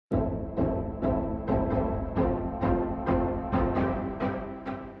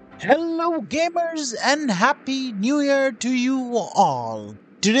Hello, gamers, and Happy New Year to you all.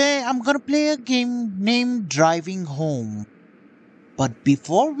 Today I'm gonna play a game named Driving Home. But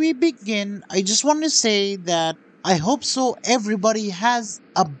before we begin, I just want to say that I hope so everybody has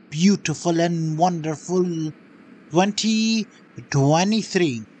a beautiful and wonderful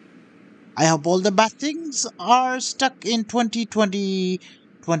 2023. I hope all the bad things are stuck in 2020,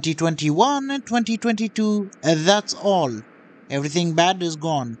 2021, and 2022. And that's all. Everything bad is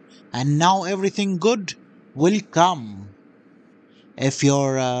gone. And now everything good will come. If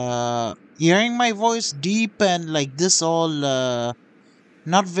you're hearing my voice deep and like this, all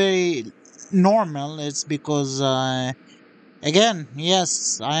not very normal, it's because, again,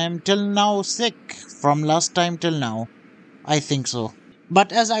 yes, I am till now sick from last time till now. I think so.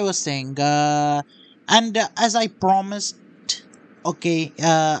 But as I was saying, and as I promised, okay,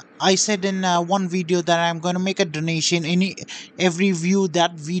 I said in one video that I'm going to make a donation. Every view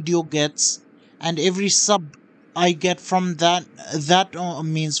that video gets, and every sub I get from that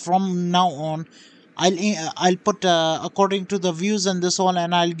means from now on, I'll put according to the views and this all,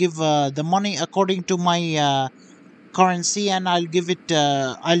 and I'll give the money according to my currency, and I'll give it.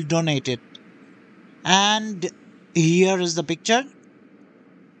 I'll donate it. And here is the picture.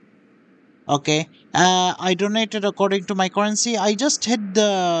 Okay. I donated according to my currency. I just hid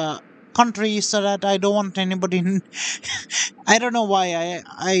the country so that I don't want anybody. I don't know why.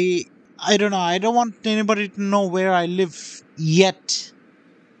 I don't know. I don't want anybody to know where I live yet.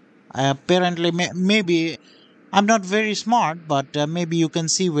 Apparently, maybe I'm not very smart, but maybe you can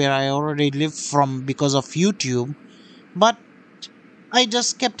see where I already live from because of YouTube. But I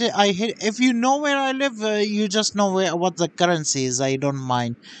just kept it. I hid. If you know where I live, you just know what the currency is. I don't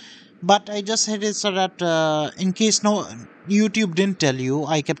mind. But I just had it so that in case no YouTube didn't tell you,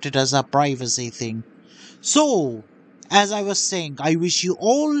 I kept it as a privacy thing. So, as I was saying, I wish you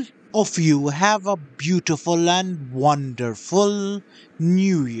all of you have a beautiful and wonderful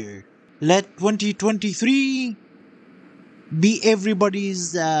new year. Let 2023 be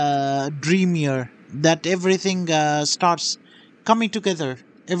everybody's dream year. That everything starts coming together.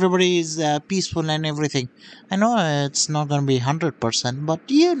 Everybody is peaceful and everything. I know it's not going to be 100%, but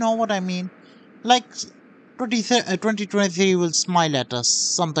you know what I mean. Like 2023 will smile at us,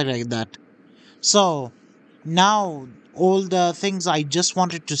 something like that. So, now all the things I just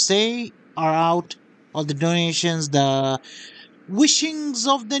wanted to say are out. All the donations, the wishings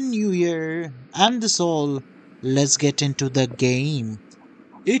of the new year, and this all. Let's get into the game.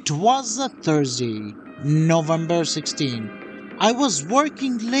 It was a Thursday, November 16. I was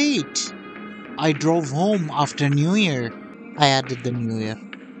working late. I drove home after New Year. I added the New Year.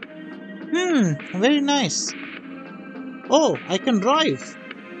 Very nice. Oh, I can drive.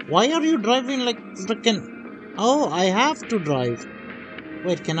 Why are you driving like frickin'? Oh, I have to drive.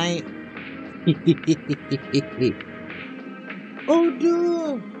 Wait, can I? Oh,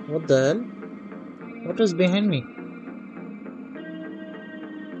 no! What the hell? What is behind me?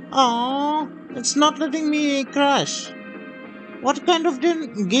 Oh, it's not letting me crash. What kind of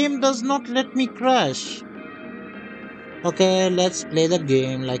game does not let me crash? Okay, let's play the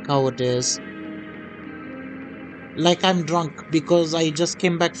game like how it is. Like I'm drunk because I just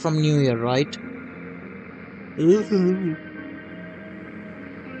came back from New Year, right?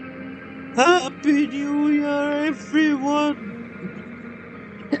 Happy New Year, everyone!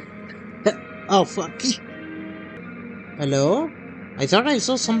 Oh, fuck. Hello? I thought I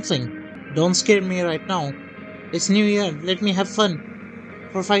saw something. Don't scare me right now. It's New Year. Let me have fun.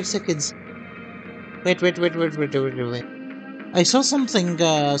 For 5 seconds. Wait. I saw something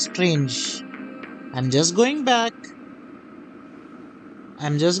strange. I'm just going back.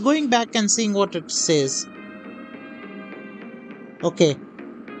 I'm just going back and seeing what it says. Okay.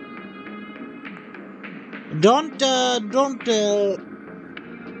 Don't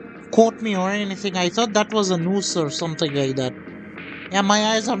quote me or anything. I thought that was a noose or something like that. Yeah, my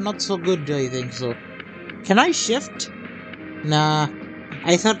eyes are not so good, I think so. Can I shift? Nah.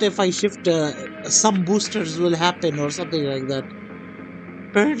 I thought if I shift, some boosters will happen or something like that.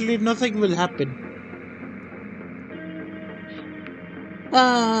 Apparently, nothing will happen.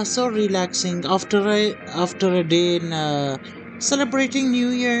 So relaxing after a day in celebrating New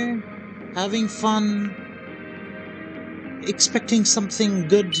Year, having fun, expecting something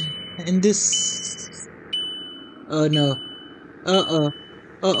good in this. Oh no. Uh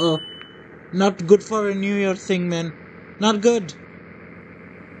oh. Not good for a New Year thing, man. Not good.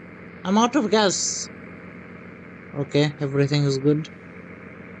 I'm out of gas. Okay, everything is good.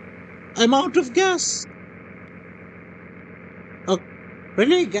 I'm out of gas. Oh,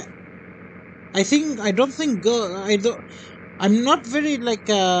 really? I don't think. I don't. I'm not very like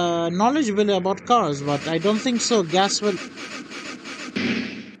knowledgeable about cars, but I don't think so. Gas will.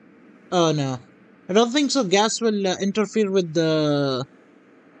 Oh no, I don't think so. Gas will interfere with the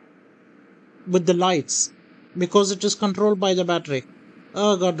lights because it is controlled by the battery.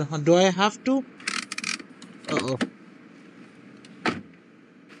 Oh god, do I have to? Uh oh.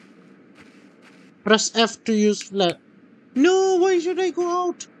 Press F to use flash. No, why should I go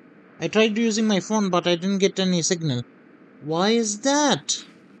out? I tried using my phone, but I didn't get any signal. Why is that?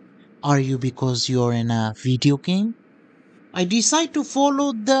 Are you because you're in a video game? I decide to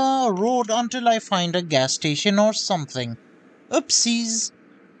follow the road until I find a gas station or something. Oopsies.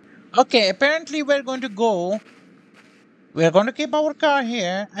 Okay, apparently we're going to go. We're going to keep our car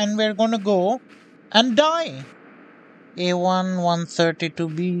here and we're going to go and die. A1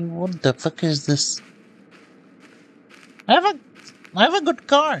 132B. What the fuck is this? I have a good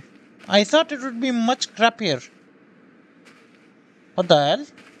car. I thought it would be much crappier. What the hell?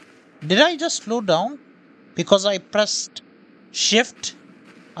 Did I just slow down? Because I pressed shift?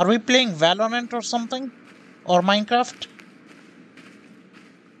 Are we playing Valorant or something? Or Minecraft?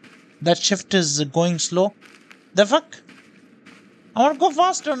 That shift is going slow. The fuck? I want to go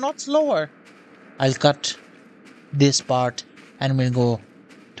faster, not slower. I'll cut this part and we'll go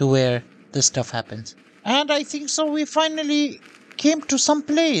to where this stuff happens. And I think so we finally came to some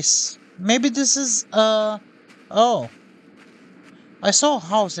place. Maybe this is oh. I saw a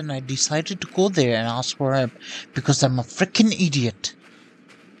house and I decided to go there and ask for help because I'm a freaking idiot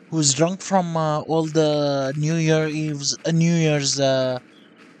who's drunk from all the New Year's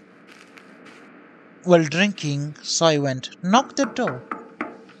while drinking. So I went, knock the door.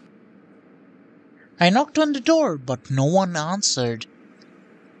 I knocked on the door, but no one answered.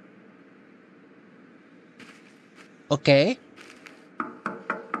 Okay.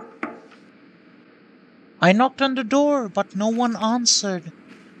 I knocked on the door, but no one answered.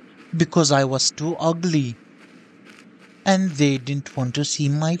 Because I was too ugly. And they didn't want to see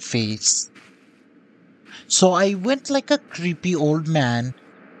my face. So I went like a creepy old man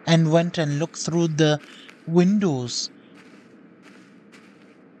and went and looked through the windows.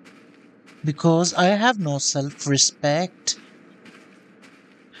 Because I have no self-respect.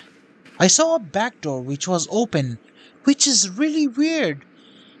 I saw a back door which was open, which is really weird.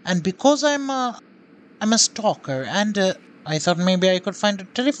 And because I'm a stalker and I thought maybe I could find a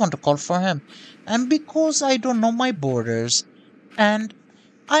telephone to call for him. And because I don't know my borders and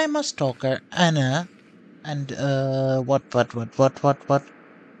I am a stalker and what?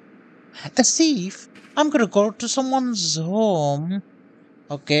 A thief? I'm gonna go to someone's home.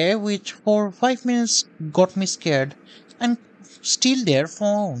 Okay, which for 5 minutes got me scared and steal their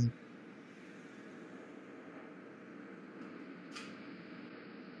phone.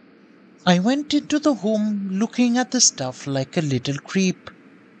 I went into the home looking at the stuff like a little creep.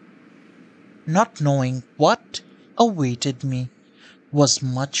 Not knowing what awaited me was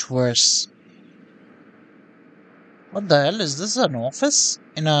much worse. What the hell is this, an office?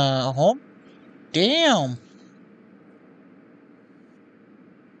 In a home? Damn!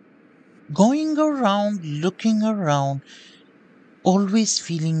 Going around, looking around, always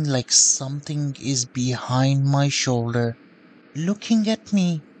feeling like something is behind my shoulder, looking at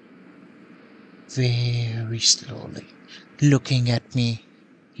me. Very slowly, looking at me.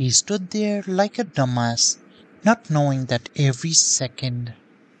 He stood there like a dumbass, not knowing that every second,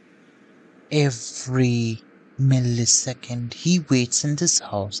 every millisecond he waits in this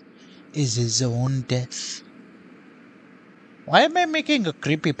house is his own death. Why am I making a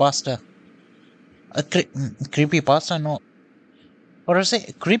creepypasta? Creepypasta? No. Or I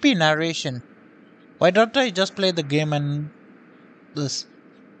say creepy narration. Why don't I just play the game and this?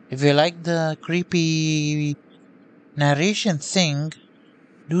 If you like the creepy narration thing,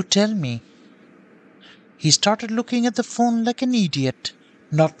 do tell me. He started looking at the phone like an idiot,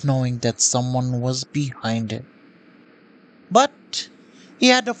 not knowing that someone was behind it. But he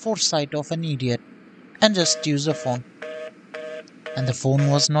had the foresight of an idiot and just used the phone. And the phone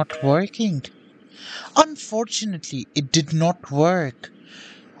was not working. Unfortunately, it did not work.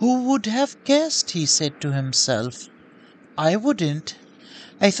 Who would have guessed, he said to himself. I wouldn't.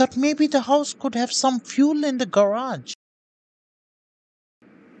 I thought maybe the house could have some fuel in the garage.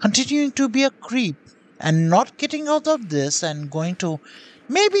 Continuing to be a creep and not getting out of this and going to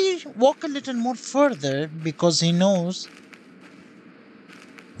maybe walk a little more further because he knows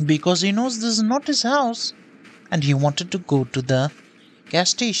this is not his house and he wanted to go to the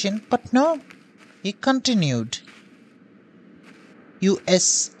gas station, but no, he continued.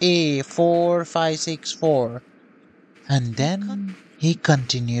 USA 4564. And then he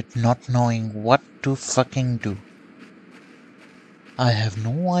continued, not knowing what to fucking do. I have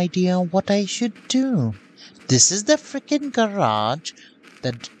no idea what I should do. This is the freaking garage.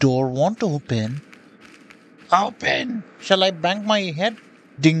 The door won't open. Open! Shall I bang my head?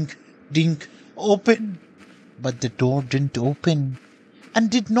 Dink, dink, open! But the door didn't open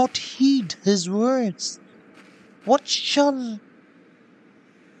and did not heed his words. What shall...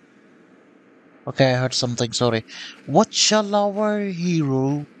 Okay, I heard something, sorry. What shall our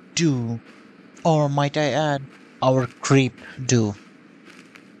hero do? Or might I add, our creep do?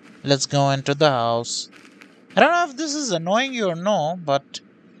 Let's go into the house. I don't know if this is annoying you or no, but...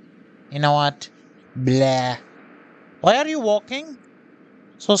 You know what? Blah. Why are you walking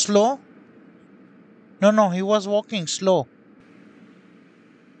so slow? No, he was walking slow.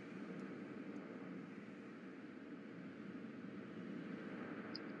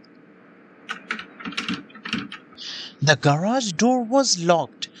 The garage door was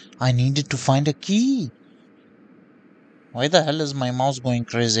locked. I needed to find a key. Why the hell is my mouse going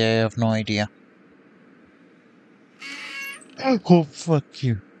crazy? I have no idea. Oh, fuck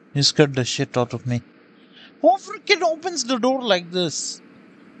you. You scared the shit out of me. Who freaking opens the door like this?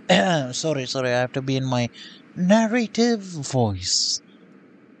 Sorry, I have to be in my narrative voice.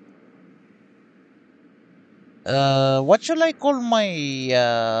 What shall I call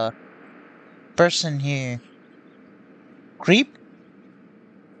my person here? Creep?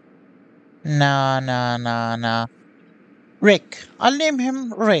 Nah. Rick. I'll name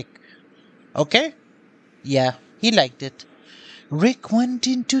him Rick. Okay? Yeah, he liked it. Rick went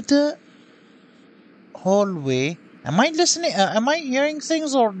into the hallway. Am I listening? Am I hearing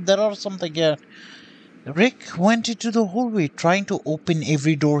things or there are something here? Rick went into the hallway trying to open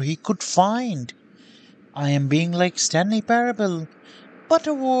every door he could find. I am being like Stanley Parable, but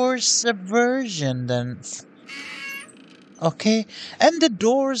a worse version than... Okay, and the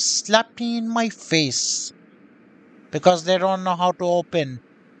doors slapped me in my face. Because they don't know how to open.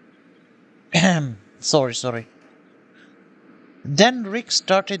 Sorry. Then Rick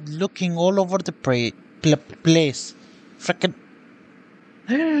started looking all over the place. Frickin'.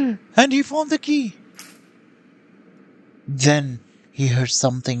 And he found the key. Then he heard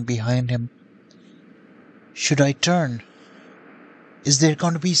something behind him. Should I turn? Is there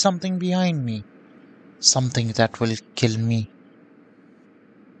going to be something behind me? Something that will kill me.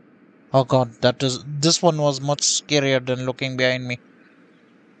 Oh god, this one was much scarier than looking behind me.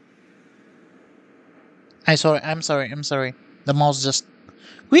 I'm sorry. The mouse just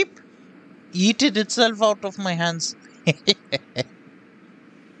weep yeeted itself out of my hands.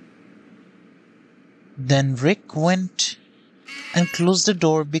 Then Rick went and closed the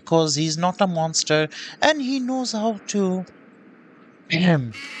door because he's not a monster and he knows how to.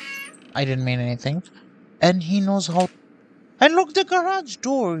 I didn't mean anything. And he knows how. And look, the garage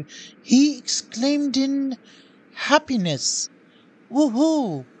door! He exclaimed in happiness.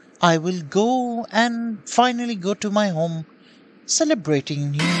 Woohoo! I will go and finally go to my home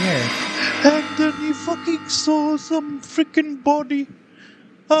celebrating New Year. And then he fucking saw some freaking body.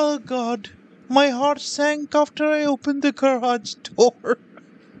 Oh god. My heart sank after I opened the garage door.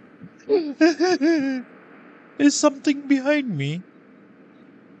 Is something behind me?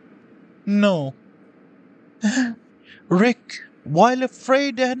 No. Rick, while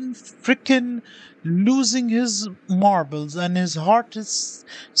afraid and frickin' losing his marbles and his heart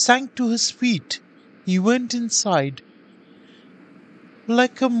sank to his feet, he went inside.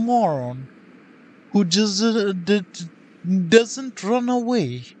 Like a moron who just doesn't run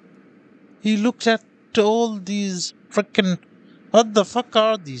away. He looked at all these frickin'... What the fuck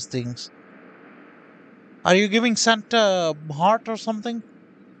are these things? Are you giving Santa a heart or something?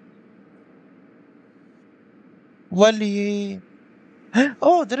 Well, he...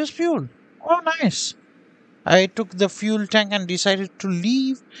 Oh, there is fuel. Oh, nice. I took the fuel tank and decided to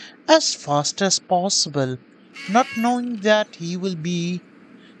leave as fast as possible, not knowing that he will be...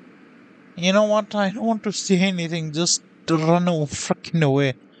 You know what? I don't want to say anything. Just run freaking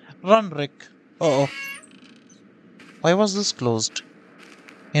away. Run, Rick. Uh-oh. Why was this closed?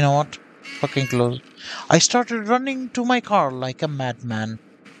 You know what? Fucking closed. I started running to my car like a madman.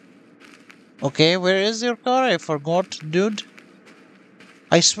 Okay, where is your car? I forgot, dude.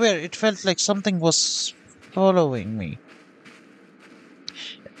 I swear, it felt like something was following me.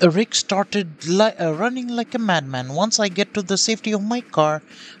 Rick started running like a madman. Once I get to the safety of my car,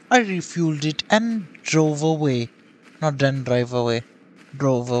 I refueled it and drove away. Not then drive away.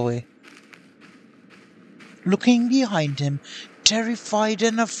 Drove away. Looking behind him, terrified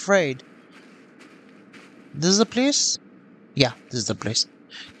and afraid. This is the place? Yeah, this is the place.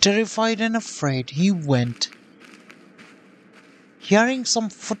 Terrified and afraid, he went. Hearing some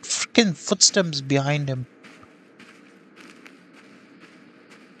freaking footsteps behind him.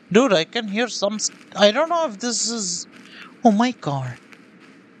 Dude, I can hear some. I don't know if this is. Oh my god.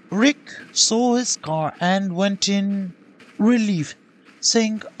 Rick saw his car and went in relief,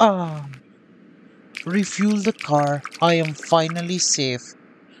 saying, "Ah, refuel the car. I am finally safe."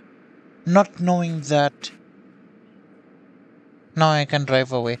 Not knowing that. Now I can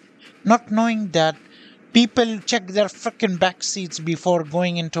drive away. Not knowing that people check their frickin' back seats before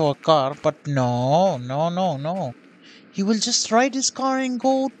going into a car, but no, no, no, no. He will just ride his car and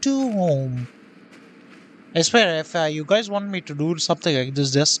go to home. I swear, if you guys want me to do something like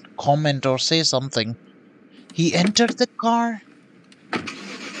this, just comment or say something. He entered the car.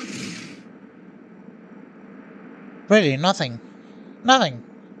 Really, nothing. Nothing.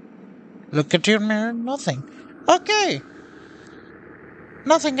 Look at your mirror, nothing. Okay,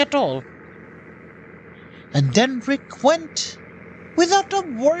 nothing at all. And then Rick went, without a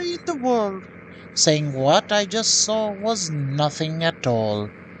worry in the world, saying what I just saw was nothing at all.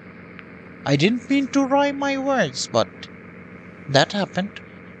 I didn't mean to rhyme my words, but that happened.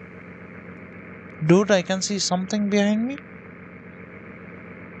 Dude, I can see something behind me.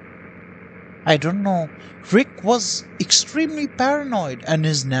 I don't know. Rick was extremely paranoid, and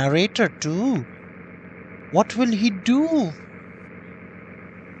his narrator too. What will he do?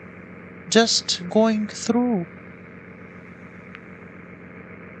 Just going through.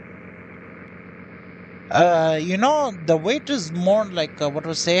 The weight is more like, what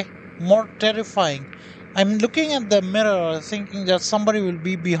to say, more terrifying. I'm looking at the mirror thinking that somebody will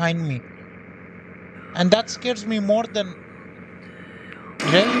be behind me. And that scares me more than...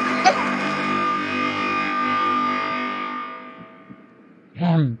 Really?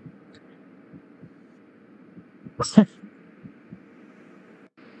 Hmm.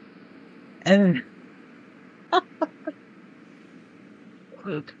 And...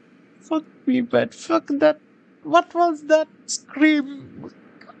 Fuck me, but fuck that. What was that scream?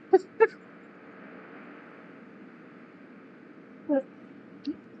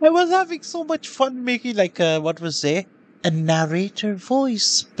 I was having so much fun making like what was say a narrator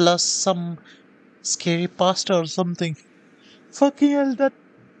voice plus some scary pasta or something. Fucking hell,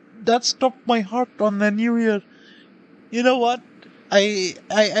 that stopped my heart on the New Year. You know what? I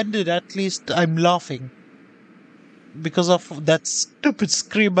ended, at least I'm laughing because of that stupid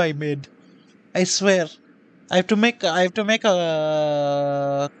scream I made. I swear. I have to make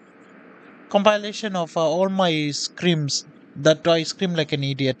a compilation of all my screams that I scream like an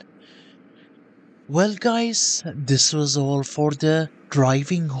idiot. Well, guys, this was all for the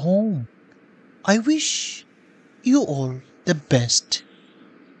driving home. I wish you all the best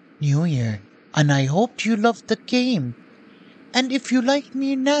New Year, and I hope you loved the game. And if you like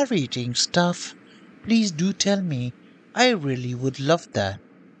me narrating stuff, please do tell me. I really would love that.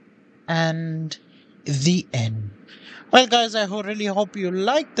 And the end. Well, guys, I really hope you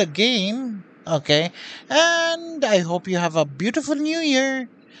liked the game. Okay. And I hope you have a beautiful new year.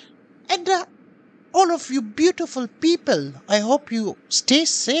 And all of you beautiful people, I hope you stay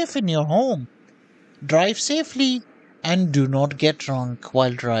safe in your home. Drive safely and do not get drunk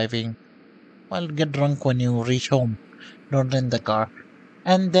while driving. Well, get drunk when you reach home. Don't in the car.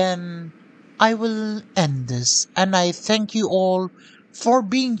 And then I will end this. And I thank you all for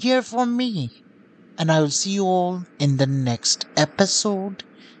being here for me. And I will see you all in the next episode.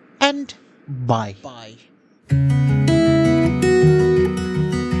 And bye. Bye.